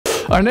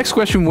Our next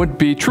question would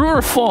be, true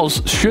or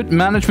false, should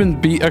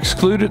management be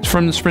excluded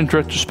from the sprint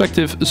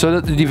retrospective so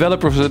that the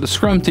developers of the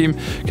Scrum team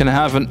can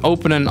have an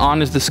open and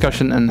honest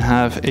discussion and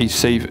have a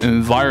safe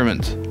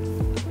environment?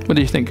 What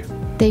do you think?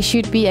 They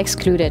should be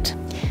excluded.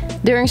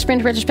 During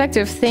sprint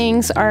retrospective,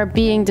 things are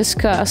being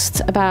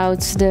discussed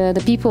about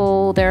the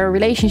people, their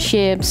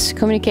relationships,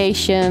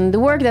 communication, the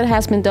work that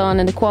has been done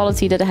and the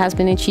quality that has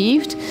been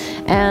achieved.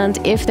 And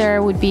if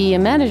there would be a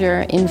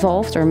manager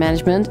involved or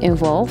management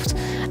involved,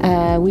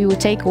 we would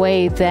take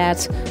away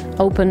that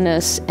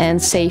openness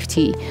and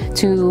safety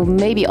to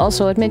maybe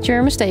also admit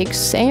your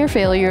mistakes and your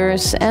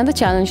failures and the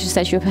challenges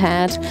that you've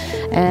had.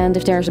 And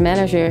if there's a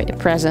manager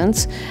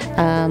present,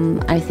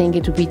 I think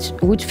it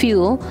would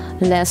feel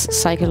less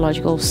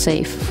psychological safe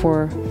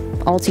for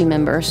all team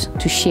members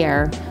to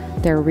share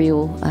their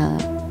real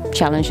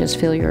challenges,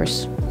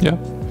 failures. Yeah.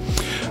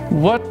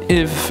 What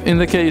if, in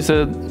the case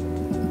that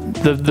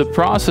the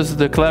process,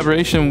 the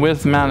collaboration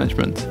with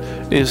management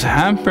is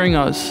hampering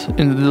us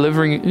in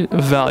delivering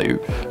value?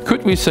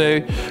 Could we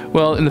say,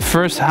 well, in the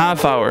first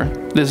half hour,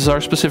 this is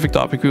our specific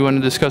topic, we want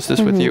to discuss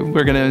this with you.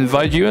 We're going to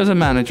invite you as a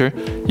manager.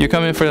 You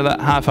come in for that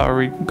half hour,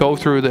 we go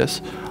through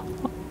this,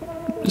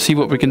 see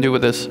what we can do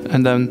with this,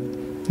 and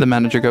then the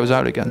manager goes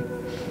out again.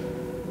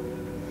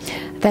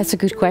 That's a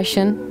good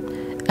question.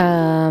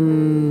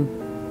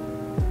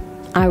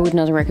 I would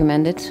not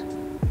recommend it,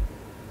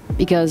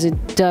 because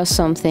it does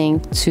something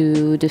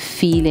to the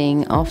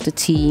feeling of the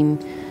team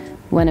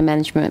when a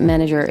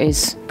manager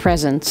is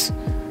present.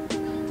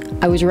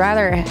 I would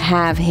rather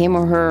have him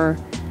or her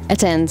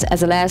attend at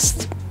the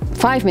last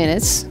 5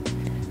 minutes,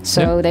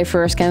 so they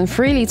first can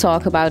freely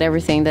talk about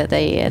everything that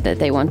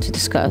they want to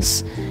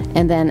discuss,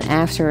 and then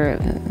after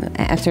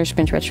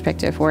sprint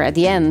retrospective or at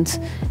the end,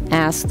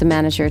 ask the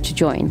manager to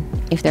join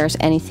if there's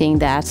anything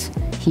that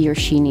he or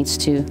she needs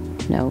to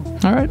know.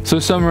 All right. So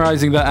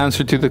summarizing that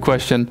answer to the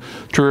question,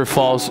 true or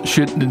false,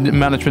 should the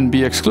management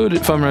be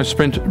excluded from our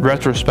sprint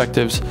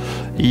retrospectives?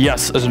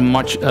 Yes, as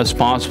much as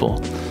possible.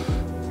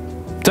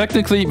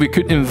 Technically, we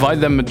could invite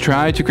them and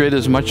try to create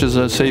as much as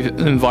a safe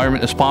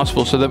environment as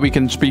possible so that we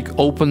can speak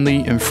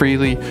openly and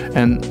freely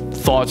and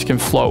thoughts can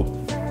flow.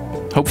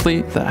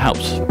 Hopefully that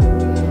helps.